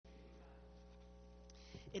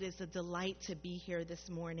It is a delight to be here this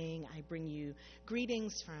morning. I bring you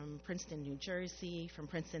greetings from Princeton, New Jersey, from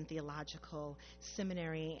Princeton Theological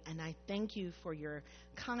Seminary, and I thank you for your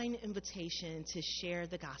kind invitation to share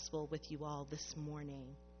the gospel with you all this morning.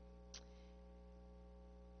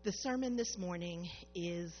 The sermon this morning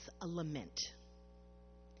is a lament.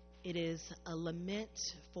 It is a lament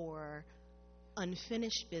for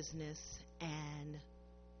unfinished business and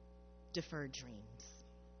deferred dreams.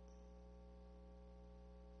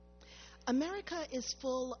 America is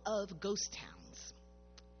full of ghost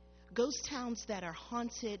towns that are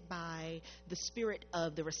haunted by the spirit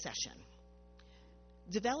of the recession.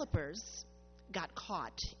 Developers got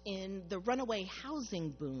caught in the runaway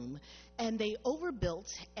housing boom, and they overbuilt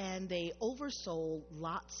and they oversold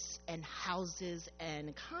lots and houses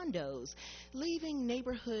and condos, leaving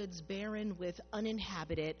neighborhoods barren with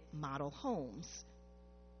uninhabited model homes.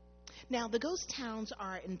 Now, the ghost towns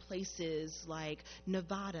are in places like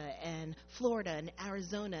Nevada and Florida and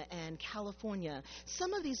Arizona and California.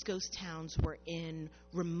 Some of these ghost towns were in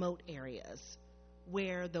remote areas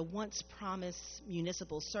where the once promised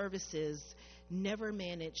municipal services never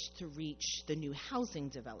managed to reach the new housing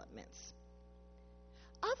developments.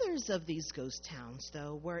 Others of these ghost towns,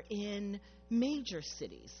 though, were in major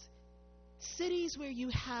cities where you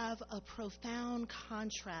have a profound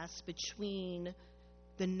contrast between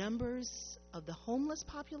the numbers of the homeless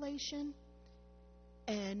population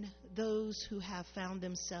and those who have found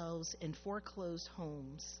themselves in foreclosed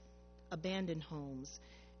homes, abandoned homes,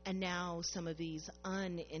 and now some of these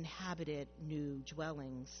uninhabited new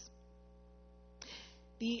dwellings.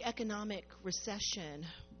 The economic recession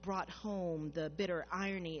brought home the bitter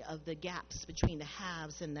irony of the gaps between the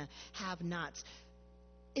haves and the have-nots.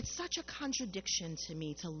 It's such a contradiction to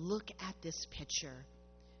me to look at this picture.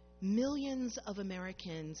 Millions of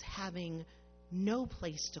Americans having no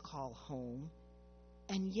place to call home,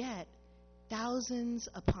 and yet thousands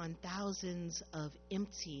upon thousands of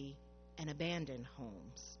empty and abandoned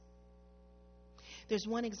homes. There's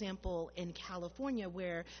one example in California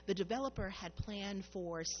where the developer had planned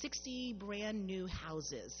for 60 brand new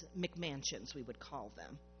houses, McMansions we would call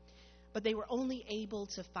them, but they were only able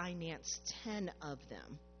to finance 10 of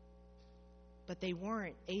them. But they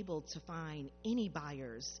weren't able to find any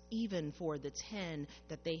buyers, even for the 10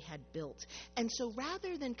 that they had built. And so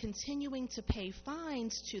rather than continuing to pay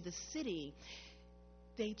fines to the city,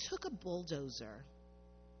 they took a bulldozer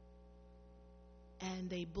and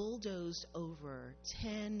they bulldozed over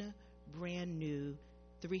 10 brand new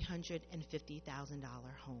 $350,000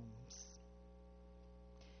 homes.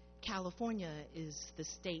 California is the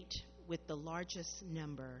state with the largest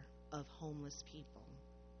number of homeless people.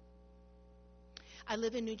 I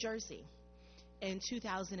live in New Jersey. In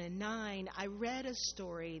 2009, I read a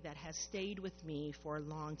story that has stayed with me for a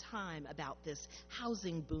long time about this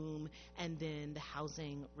housing boom and then the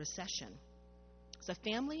housing recession. It's a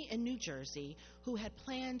family in New Jersey who had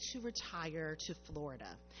planned to retire to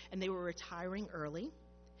Florida, and they were retiring early.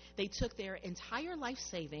 They took their entire life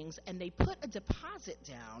savings and they put a deposit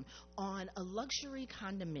down on a luxury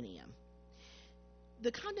condominium.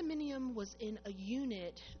 The condominium was in a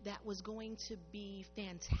unit that was going to be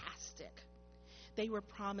fantastic. They were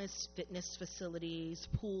promised fitness facilities,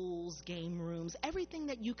 pools, game rooms, everything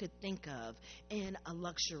that you could think of in a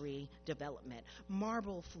luxury development,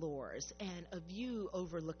 marble floors, and a view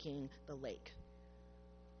overlooking the lake.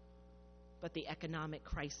 But the economic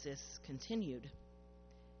crisis continued.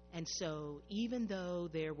 And so even though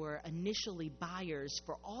there were initially buyers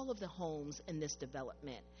for all of the homes in this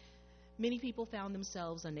development, many people found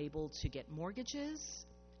themselves unable to get mortgages,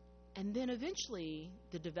 and then eventually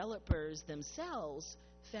the developers themselves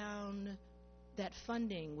found that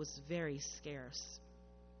funding was very scarce.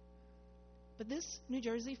 But this New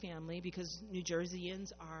Jersey family, because New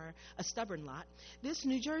Jerseyans are a stubborn lot, this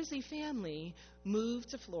New Jersey family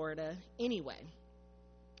moved to Florida anyway.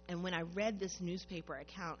 And when I read this newspaper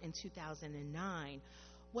account in 2009,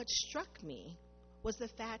 what struck me was the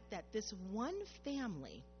fact that this one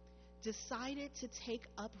family decided to take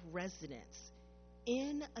up residence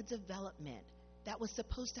in a development that was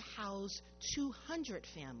supposed to house 200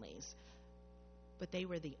 families, but they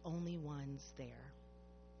were the only ones there.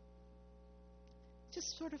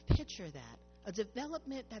 Just sort of picture that. A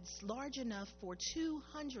development that's large enough for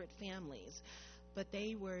 200 families, but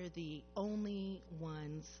they were the only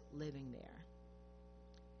ones living there.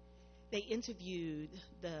 They interviewed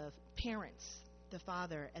the parents, the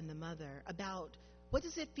father and the mother, about what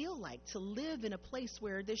does it feel like to live in a place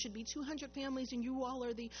where there should be 200 families and you all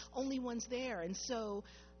are the only ones there. And so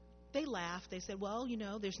they laughed. They said, well,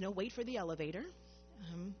 there's no wait for the elevator.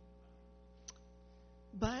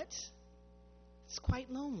 But It's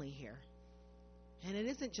quite lonely here. And it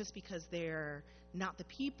isn't just because they're not the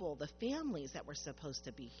people, the families that were supposed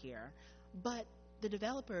to be here, but the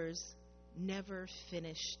developers never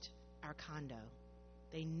finished our condo.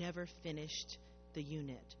 They never finished the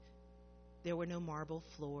unit. There were no marble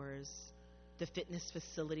floors. The fitness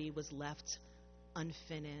facility was left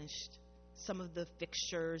unfinished. Some of the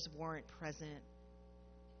fixtures weren't present.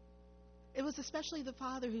 It was especially the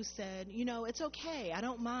father who said, it's okay. I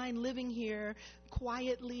don't mind living here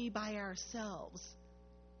quietly by ourselves.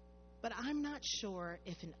 But I'm not sure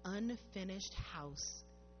if an unfinished house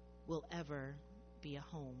will ever be a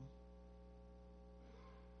home.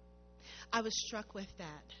 I was struck with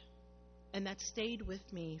that, and that stayed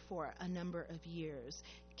with me for a number of years.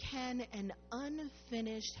 Can an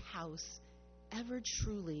unfinished house ever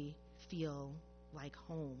truly feel like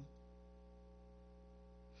home?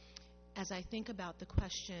 As I think about the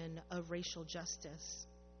question of racial justice,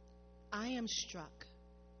 I am struck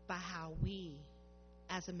by how we,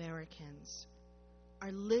 as Americans,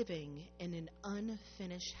 are living in an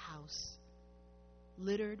unfinished house,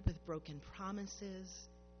 littered with broken promises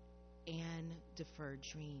and deferred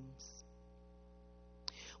dreams.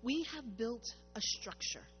 We have built a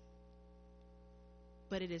structure,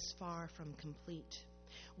 but it is far from complete.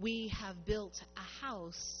 We have built a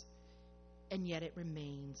house, and yet it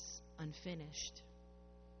remains unfinished.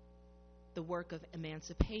 The work of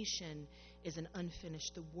emancipation is an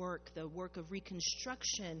unfinished work. The work of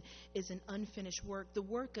reconstruction is an unfinished work. The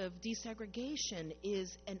work of desegregation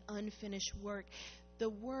is an unfinished work. The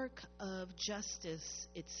work of justice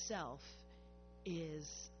itself is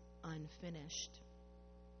unfinished.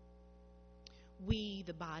 We,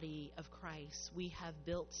 the body of Christ, we have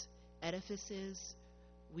built edifices,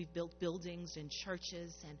 we've built buildings and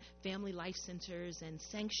churches and family life centers and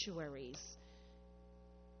sanctuaries.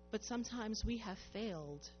 But sometimes we have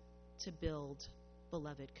failed to build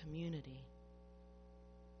beloved community.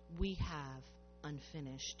 We have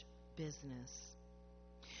unfinished business.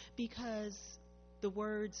 Because the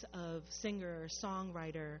words of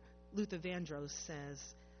singer-songwriter Luther Vandross says,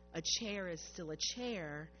 a chair is still a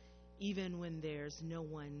chair even when there's no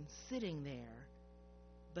one sitting there.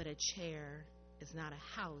 But a chair is not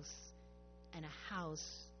a house, and a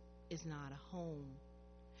house is not a home.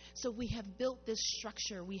 So we have built this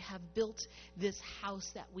structure, we have built this house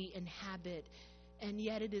that we inhabit, and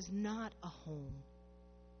yet it is not a home.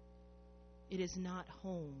 It is not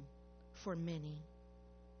home for many.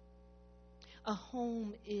 A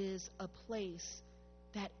home is a place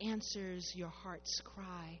that answers your heart's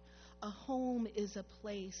cry. A home is a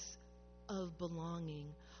place of belonging.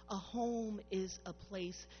 A home is a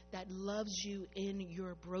place that loves you in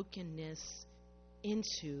your brokenness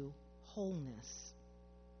into wholeness.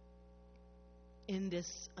 In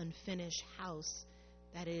this unfinished house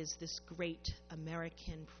that is this great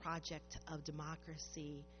American project of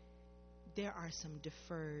democracy, there are some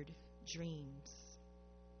deferred dreams.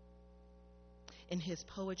 In his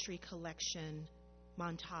poetry collection,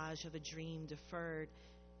 Montage of a Dream Deferred,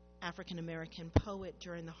 African-American poet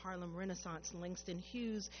during the Harlem Renaissance, Langston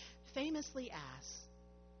Hughes, famously asks,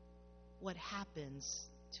 what happens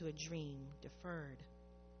to a dream deferred?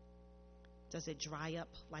 Does it dry up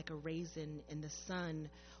like a raisin in the sun,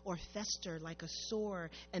 or fester like a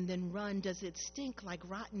sore and then run? Does it stink like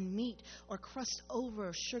rotten meat, or crust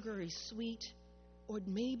over sugary sweet? Or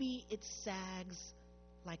maybe it sags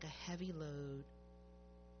like a heavy load,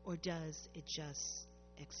 or does it just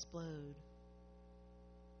explode?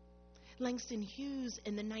 Langston Hughes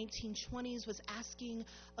in the 1920s was asking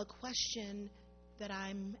a question that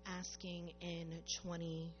I'm asking in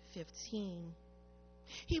 2015.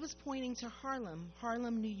 He was pointing to Harlem,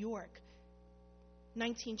 New York.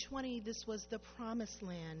 1920, this was the promised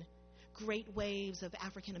land. Great waves of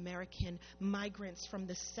African American migrants from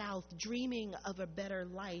the South dreaming of a better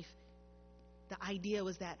life. The idea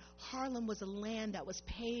was that Harlem was a land that was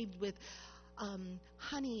paved with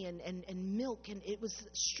honey and milk, and it was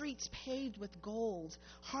streets paved with gold.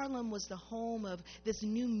 Harlem was the home of this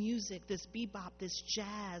new music, this bebop, this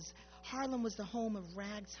jazz. Harlem was the home of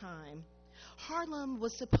ragtime. Harlem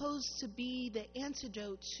was supposed to be the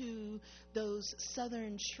antidote to those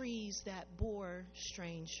southern trees that bore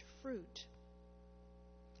strange fruit.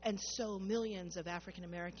 And so millions of African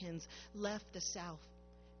Americans left the South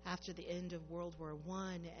after the end of World War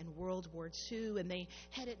I and World War II, and they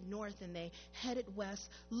headed north and they headed west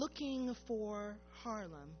looking for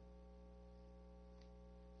Harlem.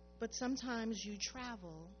 But sometimes you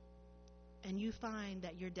travel and you find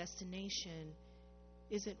that your destination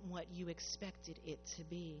isn't what you expected it to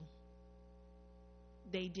be.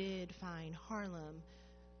 They did find Harlem,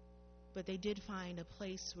 but they did find a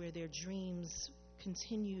place where their dreams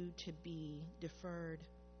continue to be deferred.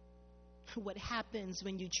 What happens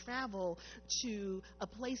when you travel to a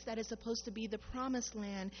place that is supposed to be the promised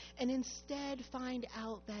land and instead find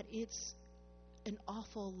out that it's an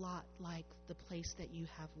awful lot like the place that you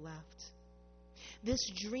have left? This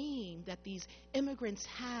dream that these immigrants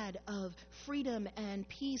had of freedom and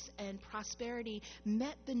peace and prosperity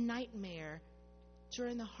met the nightmare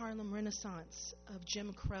during the Harlem Renaissance of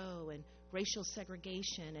Jim Crow and racial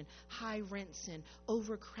segregation and high rents and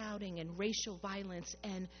overcrowding and racial violence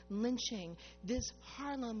and lynching. This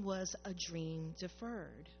Harlem was a dream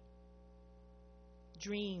deferred.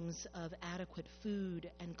 Dreams of adequate food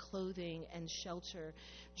and clothing and shelter.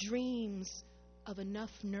 Dreams of enough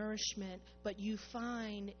nourishment, but you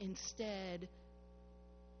find instead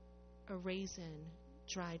a raisin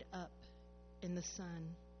dried up in the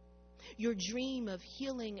sun. Your dream of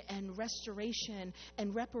healing and restoration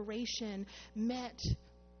and reparation met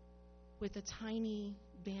with a tiny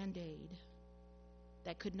Band-Aid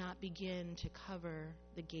that could not begin to cover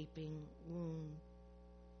the gaping wound.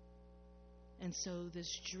 And so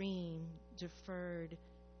this dream, deferred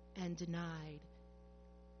and denied,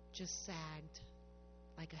 just sagged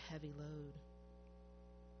like a heavy load.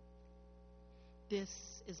 This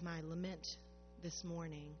is my lament this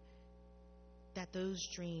morning, that those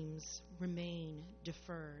dreams remain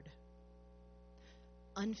deferred.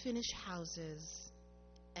 Unfinished houses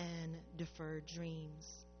and deferred dreams.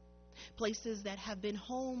 Places that have been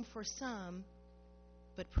home for some,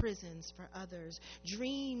 but prisons for others.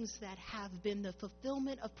 Dreams that have been the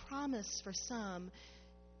fulfillment of promise for some,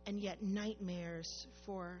 and yet nightmares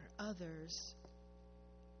for others.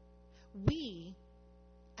 We,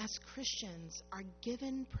 as Christians, are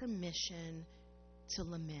given permission to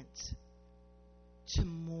lament, to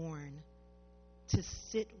mourn, to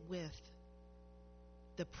sit with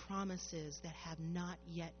the promises that have not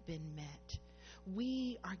yet been met.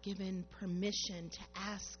 We are given permission to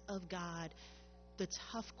ask of God the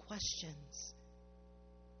tough questions,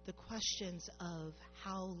 the questions of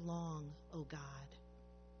how long, O God?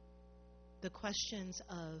 The questions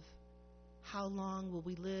of how long will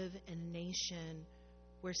we live in a nation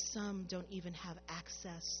where some don't even have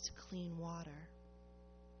access to clean water?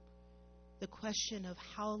 The question of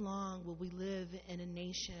how long will we live in a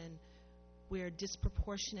nation where a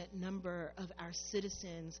disproportionate number of our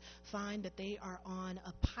citizens find that they are on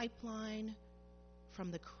a pipeline from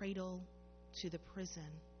the cradle to the prison?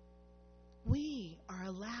 We are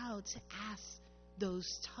allowed to ask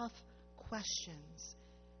those tough questions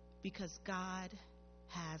because God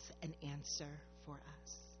has an answer for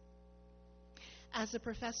us. As a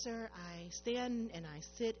professor, I stand and I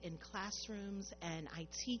sit in classrooms and I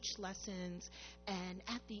teach lessons, and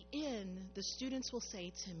at the end, the students will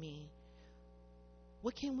say to me,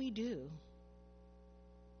 "What can we do?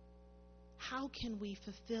 How can we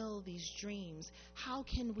fulfill these dreams? How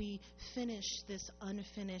can we finish this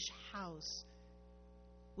unfinished house?"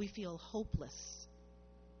 We feel hopeless.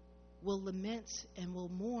 We'll lament and we'll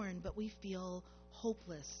mourn, but we feel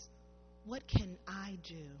hopeless. What can I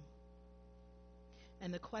do?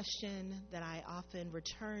 And the question that I often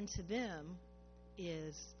return to them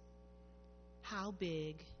is, how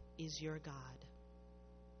big is your God?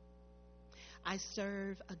 I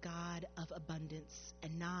serve a God of abundance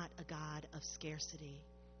and not a God of scarcity.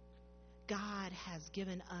 God has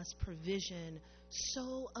given us provision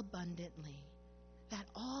so abundantly that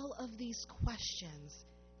all of these questions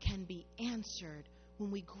can be answered when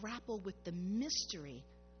we grapple with the mystery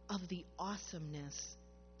of the awesomeness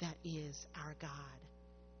that is our God.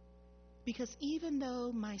 Because even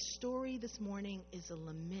though my story this morning is a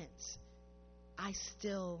lament, I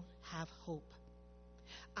still have hope.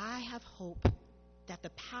 I have hope that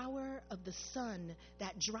the power of the sun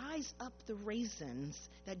that dries up the raisins,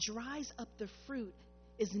 that dries up the fruit,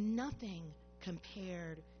 is nothing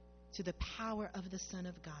compared to the power of the Son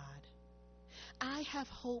of God. I have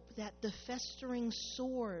hope that the festering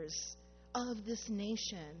sores of this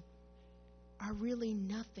nation are really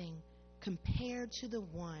nothing compared to the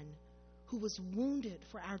one who was wounded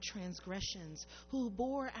for our transgressions, who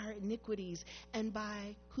bore our iniquities, and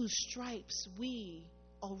by whose stripes we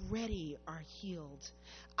already are healed.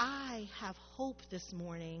 I have hope this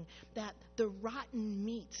morning that the rotten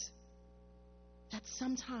meat that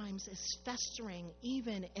sometimes is festering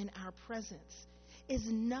even in our presence is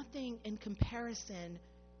nothing in comparison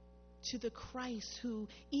to the Christ who,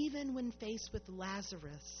 even when faced with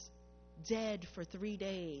Lazarus, dead for 3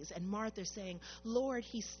 days, and Martha saying, "Lord,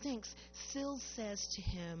 he stinks," still says to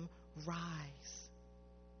him, "Rise."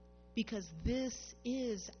 Because this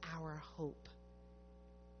is our hope.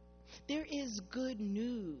 There is good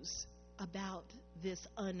news about this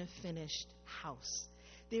unfinished house.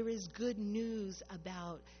 There is good news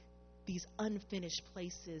about these unfinished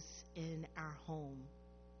places in our home.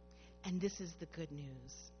 And this is the good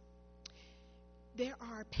news. There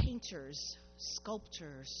are painters,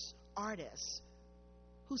 sculptors, artists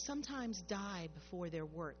who sometimes die before their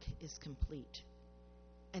work is complete.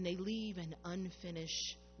 And they leave an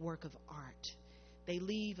unfinished work of art. They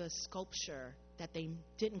leave a sculpture that they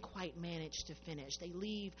didn't quite manage to finish. They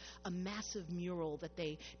leave a massive mural that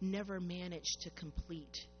they never managed to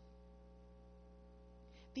complete.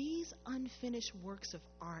 These unfinished works of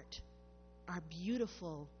art are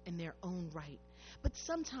beautiful in their own right. But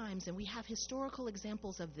sometimes, and we have historical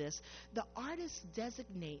examples of this, the artist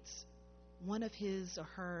designates one of his or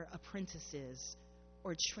her apprentices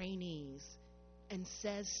or trainees and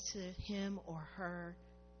says to him or her,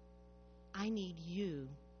 I need you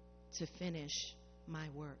to finish my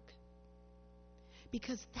work.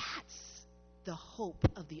 Because that's the hope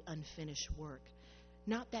of the unfinished work.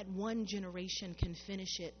 Not that one generation can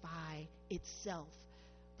finish it by itself,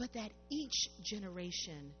 but that each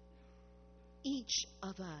generation, each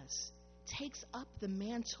of us, takes up the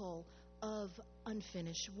mantle of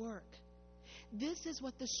unfinished work. This is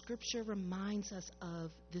what the scripture reminds us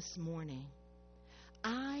of this morning.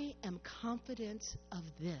 I am confident of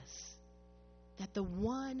this, that the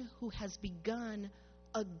one who has begun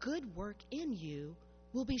a good work in you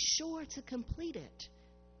will be sure to complete it.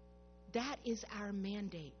 That is our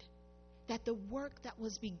mandate. That the work that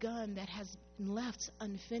was begun, that has been left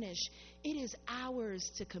unfinished, it is ours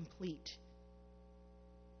to complete.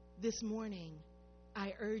 This morning,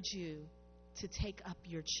 I urge you to take up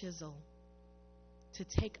your chisel, to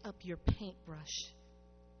take up your paintbrush,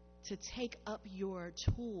 to take up your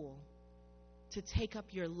tool, to take up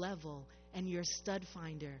your level and your stud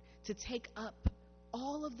finder, to take up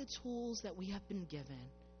all of the tools that we have been given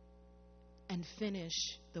and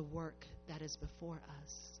finish the work that is before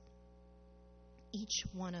us. Each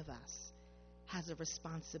one of us has a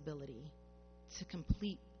responsibility to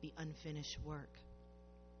complete the unfinished work.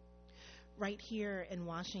 Right here in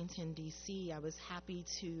Washington, D.C., I was happy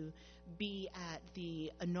to be at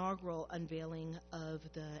the inaugural unveiling of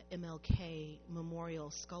the MLK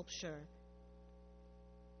Memorial Sculpture.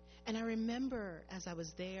 And I remember as I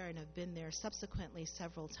was there, and I've been there subsequently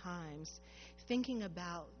several times, thinking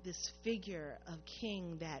about this figure of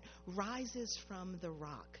King that rises from the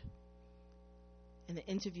rock. In the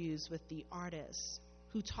interviews with the artist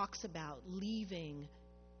who talks about leaving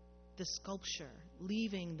the sculpture,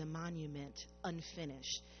 leaving the monument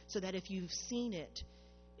unfinished, so that if you've seen it,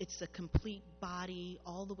 it's a complete body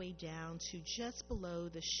all the way down to just below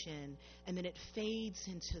the shin, and then it fades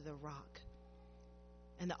into the rock.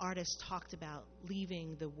 And the artist talked about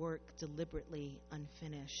leaving the work deliberately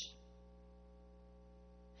unfinished.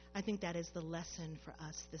 I think that is the lesson for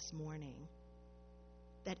us this morning,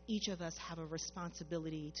 that each of us have a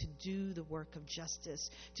responsibility to do the work of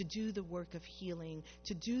justice, to do the work of healing,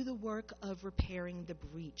 to do the work of repairing the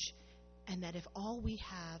breach. And that if all we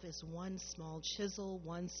have is one small chisel,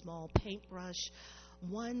 one small paintbrush,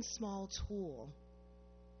 one small tool,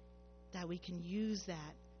 that we can use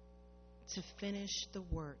that to finish the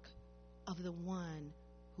work of the one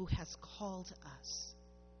who has called us.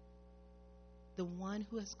 The one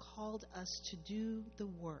who has called us to do the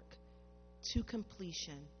work to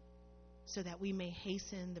completion, so that we may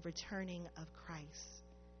hasten the returning of Christ.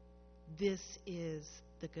 This is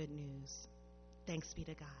the good news. Thanks be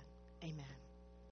to God. Amen.